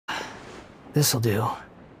This'll do.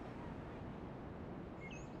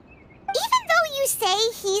 Even though you say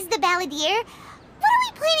he's the balladeer, what are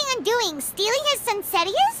we planning on doing? Stealing his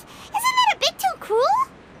Sunsetias? Isn't that a bit too cruel?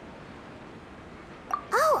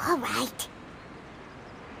 Oh, alright.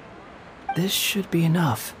 This should be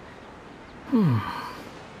enough.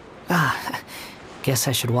 Guess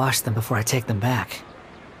I should wash them before I take them back.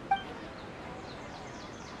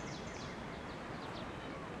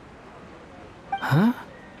 Huh?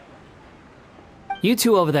 You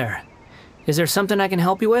two over there. Is there something I can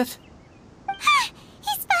help you with? He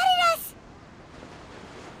spotted us!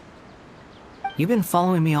 You've been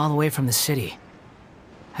following me all the way from the city.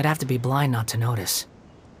 I'd have to be blind not to notice.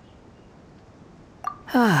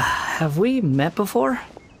 Have we met before?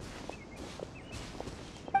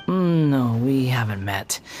 No, we haven't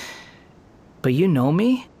met. But you know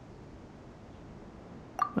me?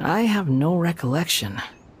 I have no recollection.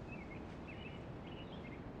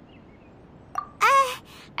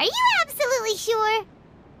 Are you absolutely sure?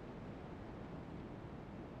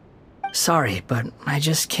 Sorry, but I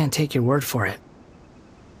just can't take your word for it.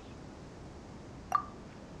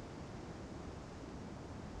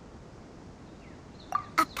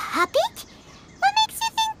 A puppet? What makes you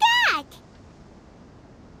think that?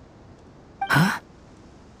 Huh?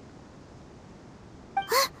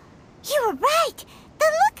 You were right! The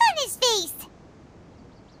look on his face!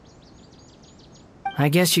 I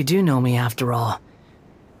guess you do know me after all.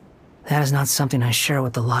 That is not something I share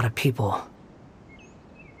with a lot of people.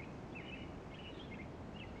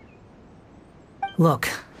 Look,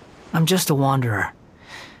 I'm just a wanderer.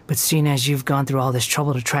 But seeing as you've gone through all this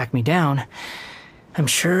trouble to track me down, I'm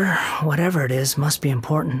sure whatever it is must be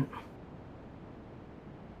important.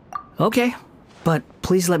 Okay, but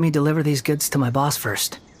please let me deliver these goods to my boss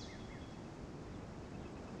first.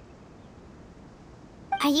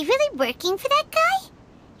 Are you really working for that guy?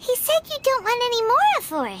 He said you don't want any more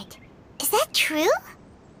for it. Is that true?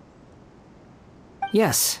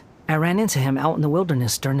 Yes, I ran into him out in the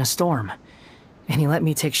wilderness during a storm, and he let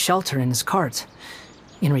me take shelter in his cart.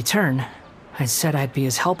 In return, I said I'd be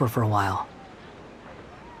his helper for a while.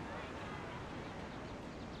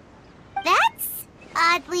 That's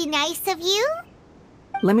oddly nice of you.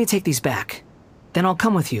 Let me take these back. Then I'll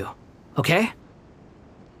come with you, okay?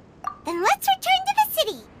 Then let's return to